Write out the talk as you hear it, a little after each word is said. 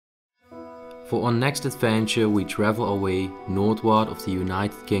For our next adventure we travel away northward of the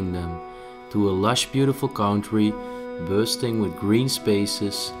United Kingdom to a lush beautiful country bursting with green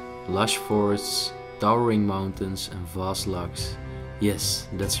spaces, lush forests, towering mountains and vast lochs. Yes,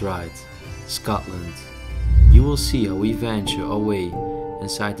 that's right, Scotland. You will see how we venture our way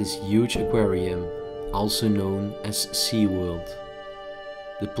inside this huge aquarium, also known as SeaWorld.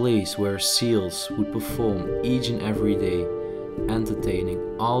 The place where seals would perform each and every day, entertaining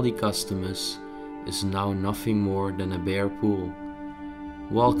all the customers, is now nothing more than a bare pool.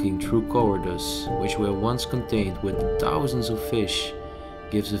 Walking through corridors which were once contained with thousands of fish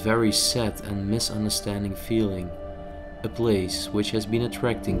gives a very sad and misunderstanding feeling. A place which has been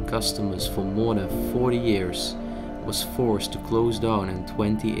attracting customers for more than 40 years was forced to close down in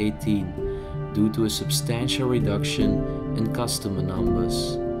 2018 due to a substantial reduction in customer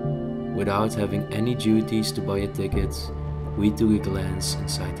numbers. Without having any duties to buy a ticket, we took a glance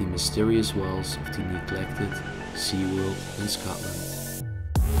inside the mysterious walls of the neglected SeaWorld in Scotland.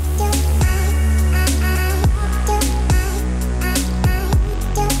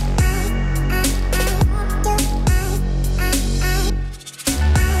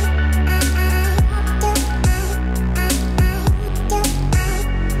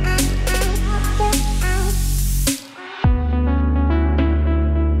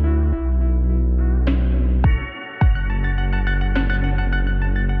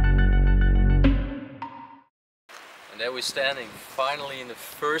 There we're standing finally in the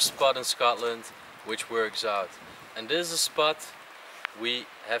first spot in Scotland which works out. And this is a spot we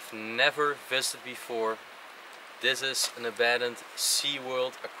have never visited before. This is an abandoned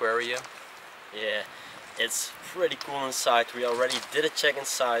SeaWorld aquarium. Yeah, it's pretty cool inside. We already did a check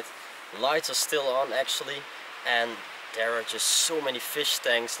inside. Lights are still on actually, and there are just so many fish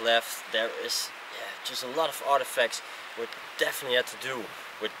tanks left. There is just a lot of artifacts we definitely had to do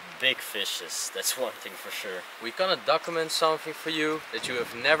with big fishes, that's one thing for sure. We're gonna document something for you that you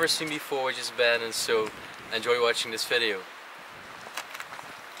have never seen before, which is abandoned, so enjoy watching this video.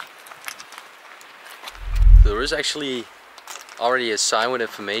 There is actually already a sign with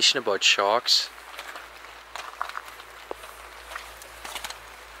information about sharks.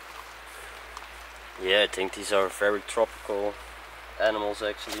 Yeah, I think these are very tropical animals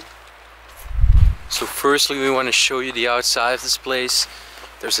actually. So firstly we want to show you the outside of this place.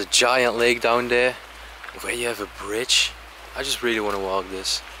 There's a giant lake down there where you have a bridge. I just really want to walk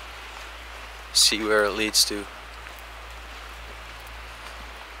this, see where it leads to.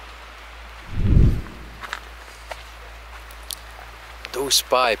 Those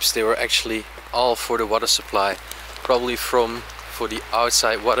pipes, they were actually all for the water supply, probably for the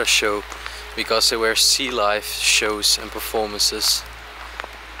outside water show, because they were sea life shows and performances.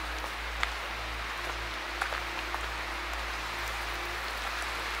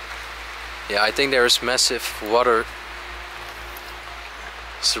 Yeah, I think there is massive water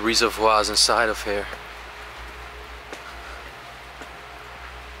reservoirs inside of here.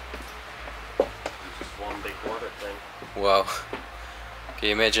 Just one big water tank. Wow. Can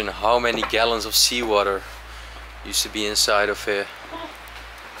you imagine how many gallons of seawater used to be inside of here?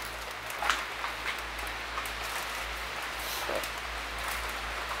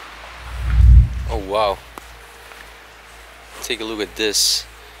 Oh wow. Take a look at this.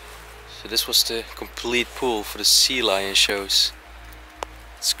 So this was the complete pool for the sea lion shows.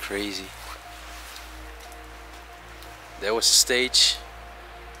 It's crazy. There was a stage.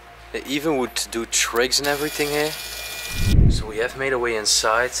 They even would do tricks and everything here. So we have made our way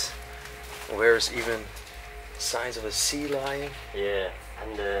inside, where is even signs of a sea lion. Yeah,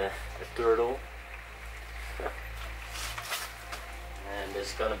 and the turtle. And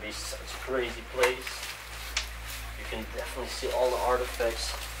this is gonna be such a crazy place. You can definitely see all the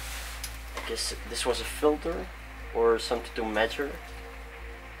artifacts. I guess this was a filter or something to measure.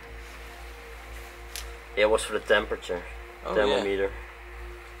 Yeah, it was for the temperature. Oh, thermometer.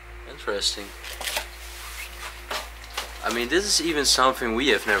 Yeah. Interesting. I mean, this is even something we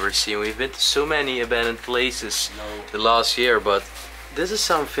have never seen. We've been to so many abandoned places the last year, but this is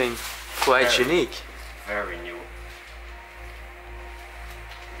something quite unique. Very new.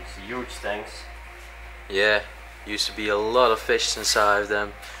 These huge tanks. Yeah, used to be a lot of fish inside of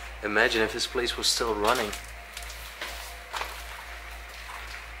them. Imagine if this place was still running.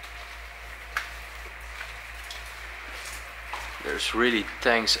 There's really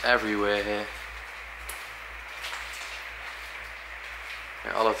tanks everywhere here.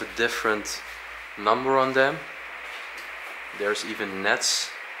 And all of the different number on them. There's even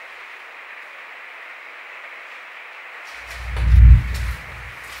nets.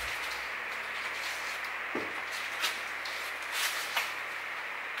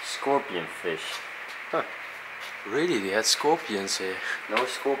 scorpion fish. Huh. Really, they had scorpions here. No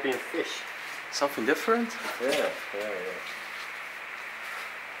scorpion fish. Something different? Yeah.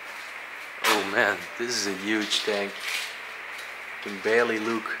 Oh man, this is a huge tank. You can barely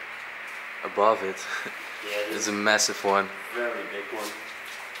look above it. Yeah, It's a massive one. Very big one.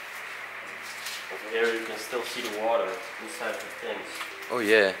 Over here you can still see the water inside the tanks. Oh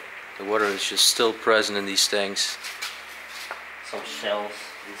yeah, the water is just still present in these tanks. Some shells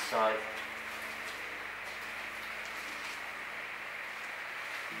inside.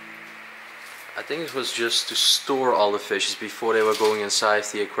 I think it was just to store all the fishes before they were going inside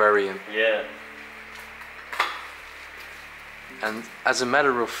the aquarium. Yeah. And as a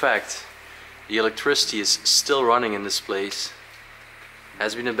matter of fact, the electricity is still running in this place.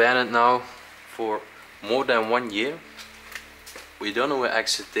 Has been abandoned now for more than 1 year. We don't know the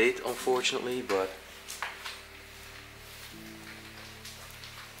exit date, unfortunately, but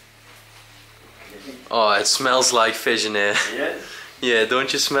oh, it smells like fish in here. Yeah? Yeah,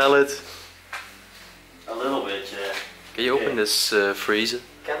 don't you smell it? A little bit, yeah. Can you open this freezer?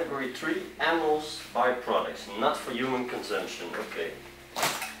 Category 3, animals, byproducts, not for human consumption. Okay.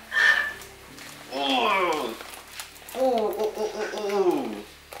 Oh! Oh!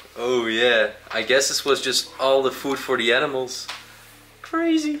 Oh yeah, I guess this was just all the food for the animals.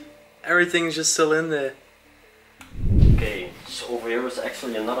 Crazy. Everything's just still in there. Okay, so over here is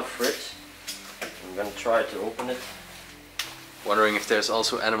actually another fridge. I'm gonna try to open it. Wondering if there's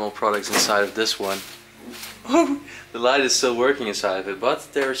also animal products inside of this one. Oh, the light is still working inside of it,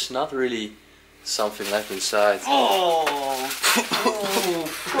 but there's not really something left inside. Oh!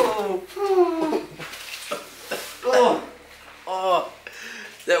 Oh! Oh,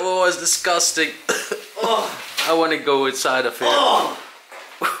 that one was disgusting. Oh! I want to go inside of it. Oh!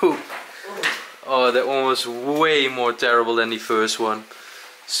 Oh, that one was way more terrible than the first one.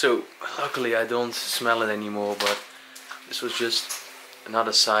 So, luckily I don't smell it anymore, but this was just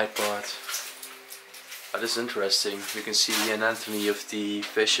another side part. But it's interesting. You can see the anatomy of the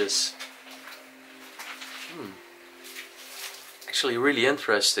fishes. Actually really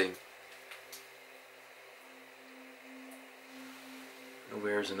interesting.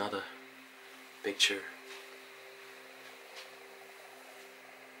 Where's another picture?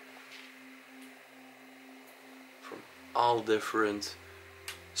 From all different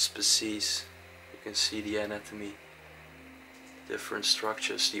species, you can see the anatomy, different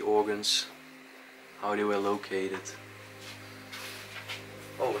structures, the organs, how they were located.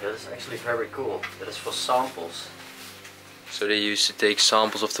 Oh, that is actually very cool. That is for samples. So they used to take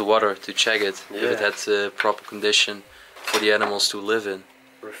samples of the water to check it, if it had the proper condition for the animals to live in.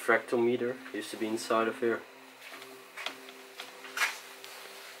 Refractometer used to be inside of here.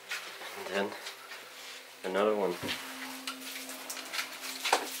 And then another one.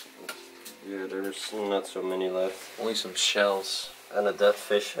 Yeah, there's not so many left. Only some shells. And a dead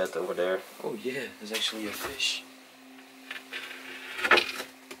fish head over there. Oh yeah, there's actually a fish.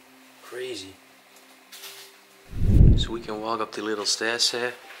 Crazy. So we can walk up the little stairs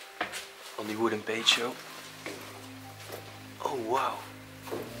here on the wooden bait show. Oh wow.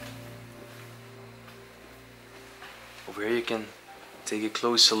 Over here you can take a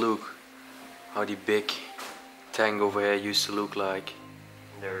closer look how the big tank over here used to look like.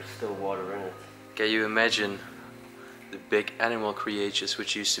 There's still water in it. Can you imagine the big animal creatures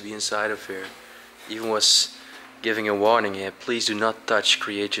which used to be inside of here? Even was giving a warning here, please do not touch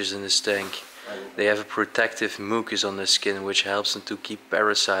creatures in this tank. They have a protective mucus on their skin which helps them to keep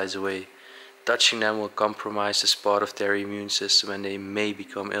parasites away. Touching them will compromise this part of their immune system and they may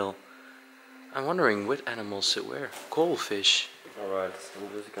become ill. I'm wondering what animals it were. Coalfish. Alright, so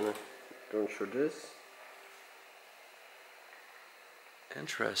I'm just gonna go through this.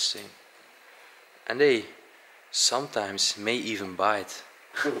 Interesting. And they sometimes may even bite.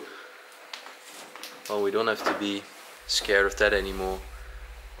 Well, we don't have to be scared of that anymore.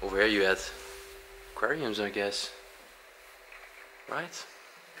 Over here you had aquariums, I guess. Right?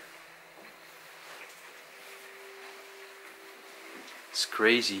 It's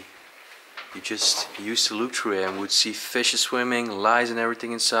crazy. You just used to look through here and would see fishes swimming, lice and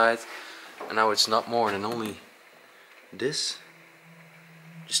everything inside. And now it's not more than only this.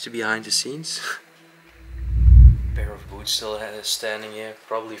 Just to behind the scenes. Pair of boots still standing here,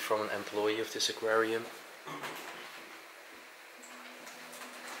 probably from an employee of this aquarium.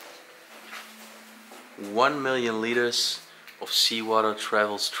 1 million liters of seawater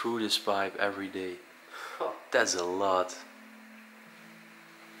travels through this pipe every day. That's a lot.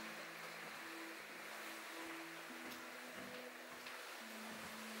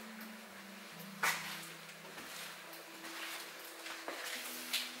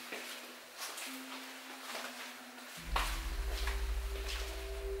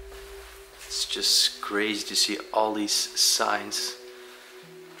 It's just crazy to see all these signs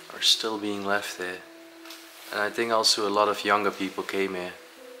are still being left there. And I think also a lot of younger people came here.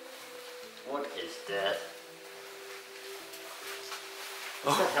 What is that?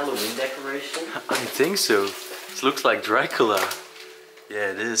 Is that Halloween decoration? I think so. It looks like Dracula.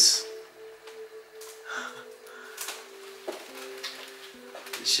 Yeah, it is.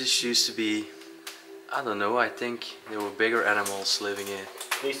 This just used to be, I don't know, I think there were bigger animals living here.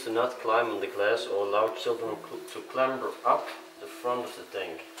 Please do not climb on the glass or allow children to clamber up the front of the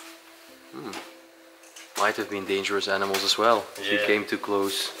tank. Might have been dangerous animals as well if you came too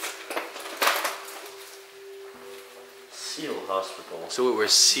close. Seal hospital. So it were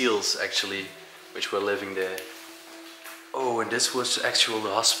seals actually which were living there. Oh, and this was actually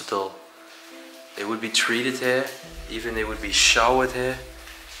the hospital. They would be treated here, even they would be showered here.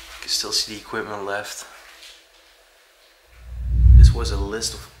 You can still see the equipment left. This was a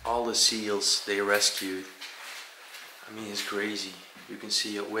list of all the seals they rescued. I mean, it's crazy. You can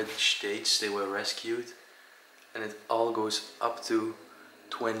see at which dates they were rescued. And it all goes up to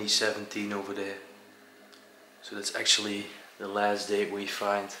 2017 over there. So that's actually the last date we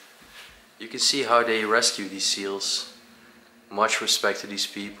find. You can see how they rescue these seals. Much respect to these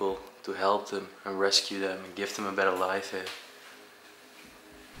people to help them and rescue them and give them a better life here.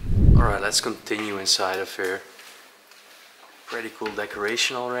 Alright, let's continue inside of here. Pretty cool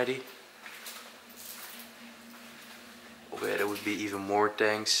decoration already. Over there would be even more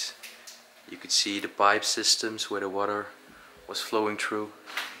tanks. You could see the pipe systems where the water was flowing through.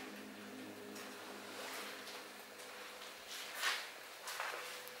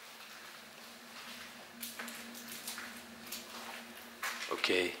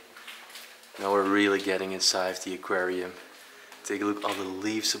 Okay, now we're really getting inside the aquarium. Take a look at all the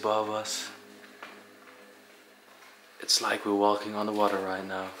leaves above us. It's like we're walking on the water right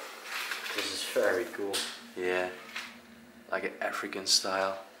now. This is very cool. Yeah, like an African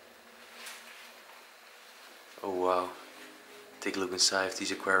style. Oh wow, take a look inside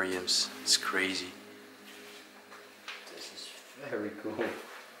these aquariums. It's crazy. This is very cool.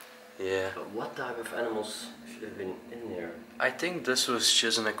 Yeah. But what type of animals should have been in there? I think this was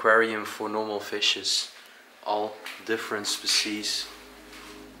just an aquarium for normal fishes. All different species.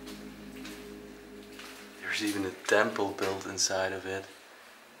 There's even a temple built inside of it.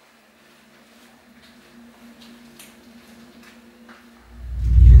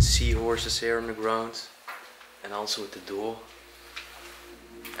 Even seahorses here on the ground. And also at the door.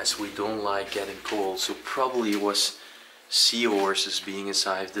 As we don't like getting cold, so probably it was seahorses being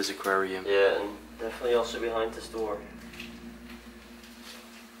inside this aquarium. Yeah, and definitely also behind this door.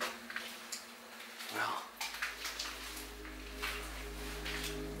 Well,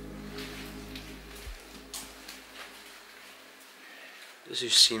 this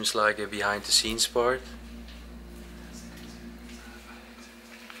just seems like a behind the scenes part.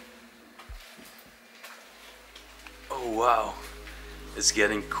 Oh wow, it's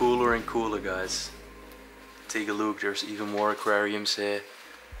getting cooler and cooler, guys. Take a look, there's even more aquariums here.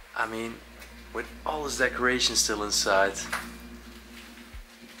 I mean, with all this decoration still inside.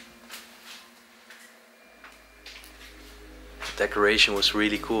 The decoration was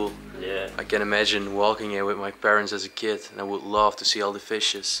really cool. Yeah. I can imagine walking here with my parents as a kid, and I would love to see all the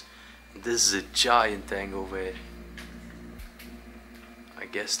fishes. And this is a giant tank over here. I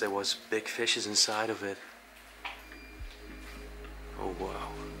guess there was big fishes inside of it. Oh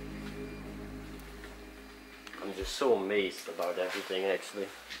wow. I'm just so amazed about everything actually.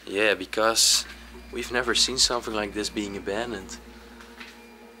 Yeah, because we've never seen something like this being abandoned.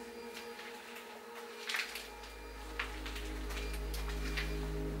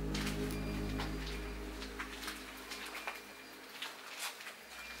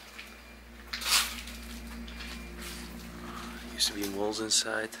 Used to be moles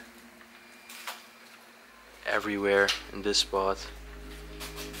inside. Everywhere in this spot.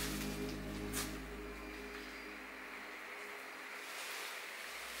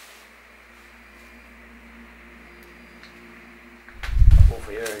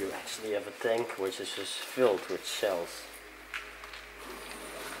 Over here you actually have a tank which is just filled with shells.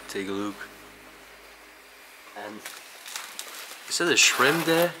 Take a look. And is that a shrimp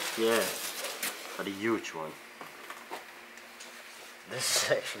there? yeah, but a huge one. This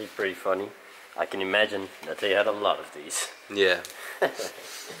is actually pretty funny. I can imagine that they had a lot of these. Yeah.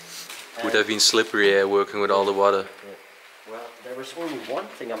 Would have been slippery here working with all the water. Yeah. Well, there was only one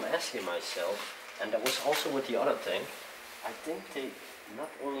thing I'm asking myself, and that was also with the other tank. I think they not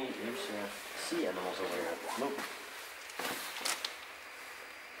only use sea animals over here. Look.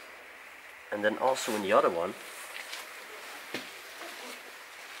 And then also in the other one,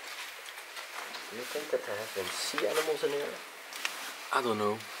 Do you think that there have been sea animals in here? I don't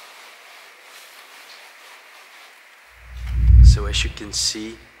know. So as you can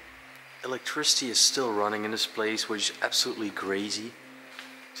see, electricity is still running in this place, which is absolutely crazy.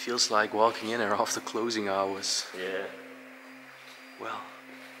 It feels like walking in here after closing hours. Yeah. Well,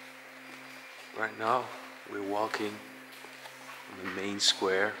 right now we're walking on the main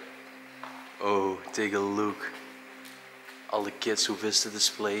square. Oh, take a look. All the kids who visited this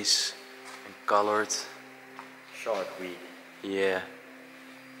place and colored. Sharkweed. Yeah,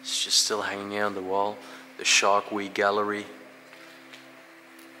 it's just still hanging here on the wall. The Sharkweed gallery.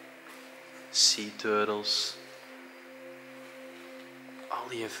 Sea turtles. All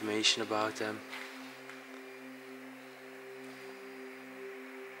the information about them.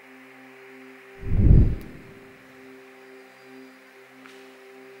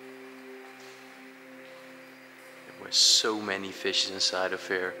 There were so many fishes inside of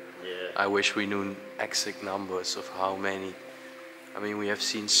here. Yeah. I wish we knew exact numbers of how many. I mean, we have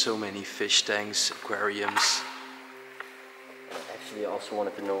seen so many fish tanks, aquariums. Actually, I also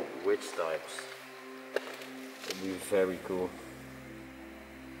wanted to know which types. It'd be very cool.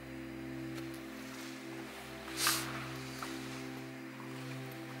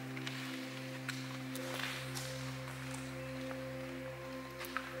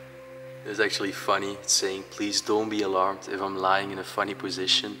 It's actually funny, it's saying, please don't be alarmed if I'm lying in a funny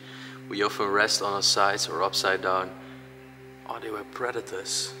position. We often rest on our sides or upside down. Oh, they were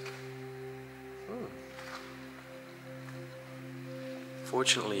predators.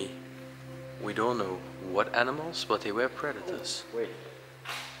 Fortunately, we don't know what animals, but they were predators. Oh, wait.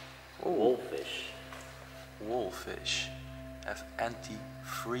 Oh, Wolfish. wolfish have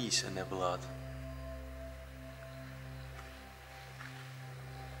antifreeze in their blood.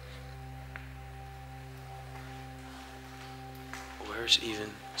 There's even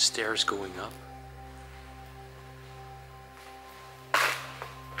stairs going up.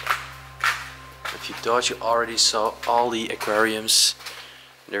 If you thought you already saw all the aquariums,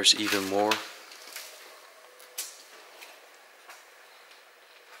 there's even more.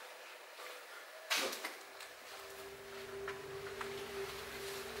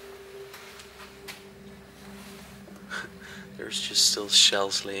 There's just still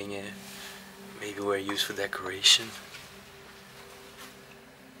shells laying here. Maybe were used for decoration.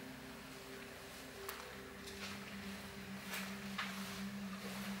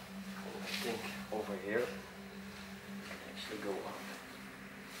 Over here, actually go up.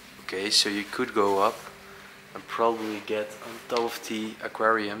 Okay, so you could go up and probably get on top of the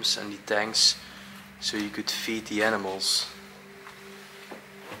aquariums and the tanks, so you could feed the animals.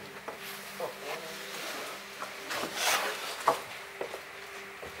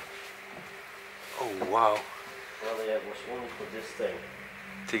 Oh wow! Well, yeah, it was only for this thing.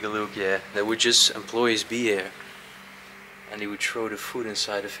 Take a look, yeah. There would just employees be here, and they would throw the food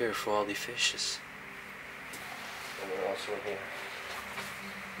inside of here for all the fishes. And then also here.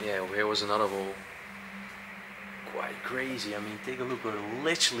 Yeah, here was another wall. Quite crazy. I mean, take a look. We're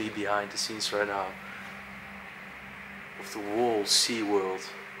literally behind the scenes right now of the whole Sea World.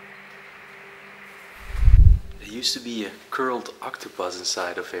 There used to be a curled octopus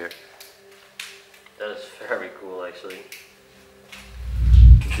inside of here. That is very cool, actually.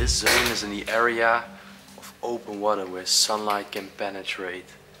 This zone is in the area of open water where sunlight can penetrate.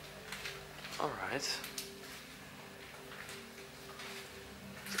 Alright.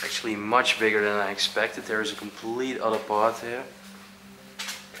 It's actually much bigger than I expected. There is a complete other part here.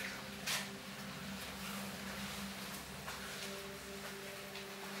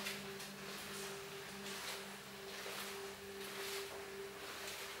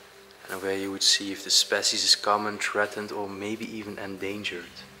 And where you would see if the species is common, threatened, or maybe even endangered.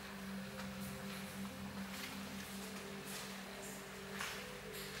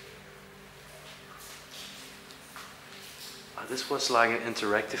 This was like an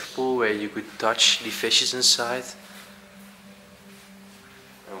interactive pool where you could touch the fishes inside.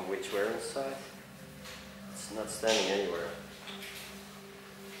 And which were inside? It's not standing anywhere.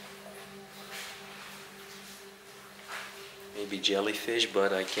 Maybe jellyfish,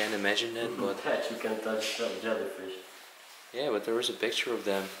 but I can't imagine that. But That you can touch jellyfish. yeah, but there is a picture of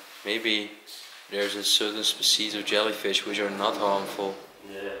them. Maybe there's a certain species of jellyfish which are not harmful.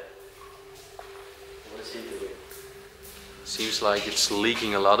 Yeah. What is he doing? Seems like it's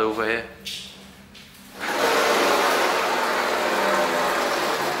leaking a lot over here.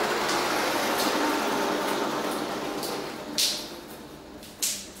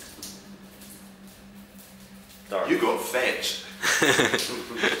 Dark. You got feds.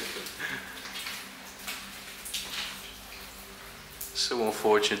 So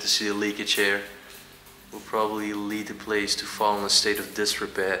unfortunate to see the leakage here. will probably lead the place to fall in a state of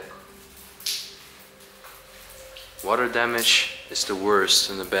disrepair. Water damage is the worst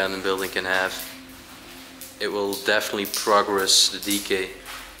an abandoned building can have. It will definitely progress the decay.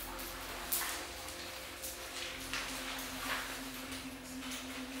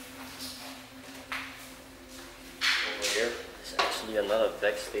 Over here is actually another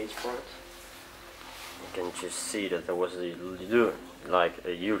backstage part. You can just see that there was a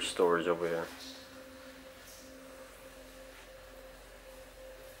huge storage over here.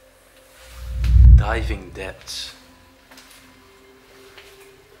 Diving depths.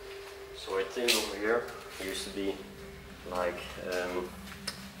 So I think over here used to be like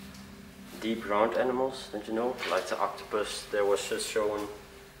deep ground animals, don't you know? Like the octopus that was just showing.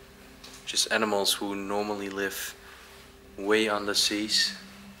 Just animals who normally live way under seas.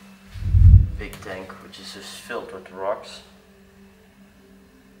 Big tank which is just filled with rocks.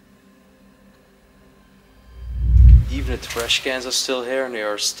 Even the trash cans are still here and they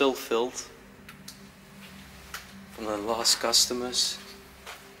are still filled from the last customers.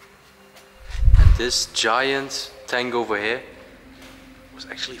 And this giant tank over here was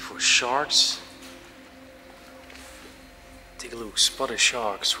actually for sharks. Take a look, spot a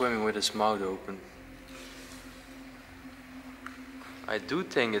shark swimming with his mouth open. I do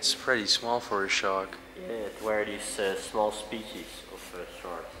think it's pretty small for a shark. Yeah, it were these small species of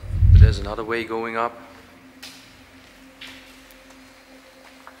sharks. But there's another way going up.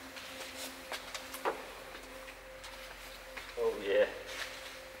 Oh yeah.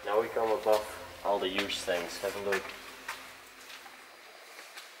 Now we come above all the huge things. Have a look.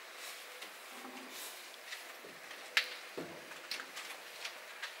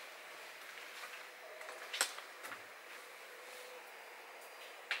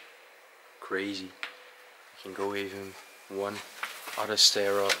 Crazy. You can go even one other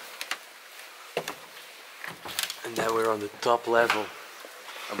stair up. And now we're on the top level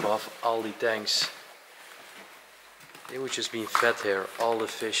above all the tanks. They were just being fed here, all the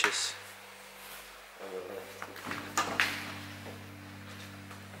fishes.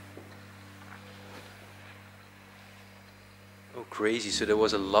 Oh crazy, so there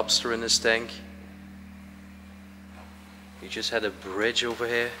was a lobster in this tank. You just had a bridge over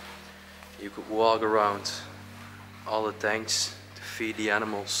here. You could walk around all the tanks to feed the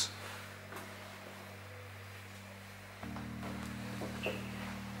animals.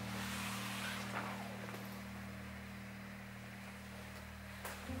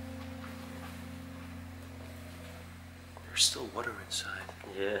 There's still water inside.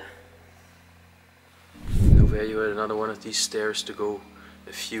 Yeah. Over here you had another one of these stairs to go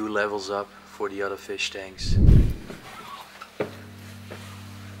a few levels up for the other fish tanks.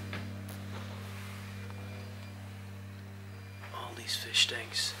 Fish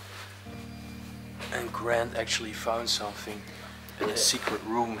tanks. And Grant actually found something in a secret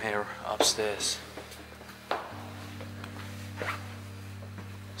room here upstairs.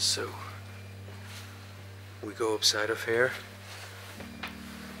 So we go upside of here.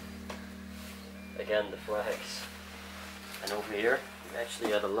 Again the flags. And over here we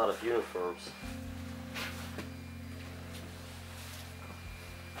actually had a lot of uniforms.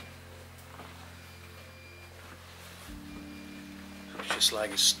 Just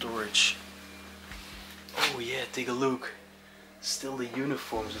like a storage. Oh yeah, take a look. Still the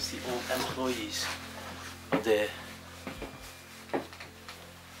uniforms of the old employees are there.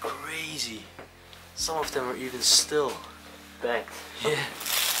 Crazy. Some of them are even still back. Yeah.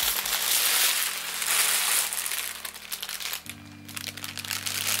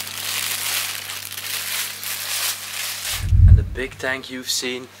 And the big tank you've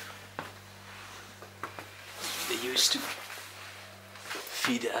seen, they used to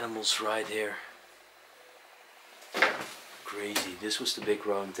feed the animals right here. Crazy, this was the big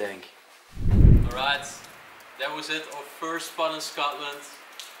round tank. Alright, that was it, our first spot in Scotland.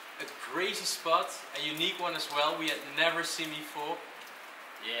 A crazy spot, a unique one as well, we had never seen before.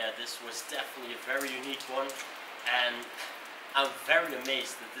 Yeah, this was definitely a very unique one, and I'm very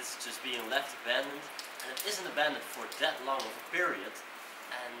amazed that this is just being left abandoned, and it isn't abandoned for that long of a period.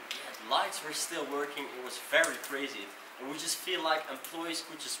 And yeah, the lights were still working, it was very crazy. And we just feel like employees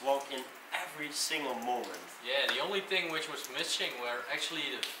could just walk in every single moment. Yeah, the only thing which was missing were actually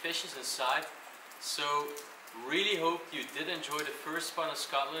the fishes inside. So really hope you did enjoy the first spot in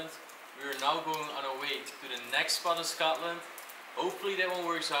Scotland. We are now going on our way to the next spot in Scotland. Hopefully that one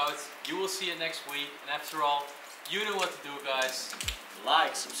works out. You will see it next week. And after all, you know what to do, guys.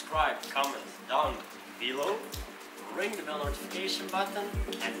 Like, subscribe, comment down below. Ring the bell notification button.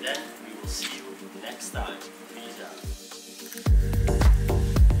 And then we will see you next time. Peace out.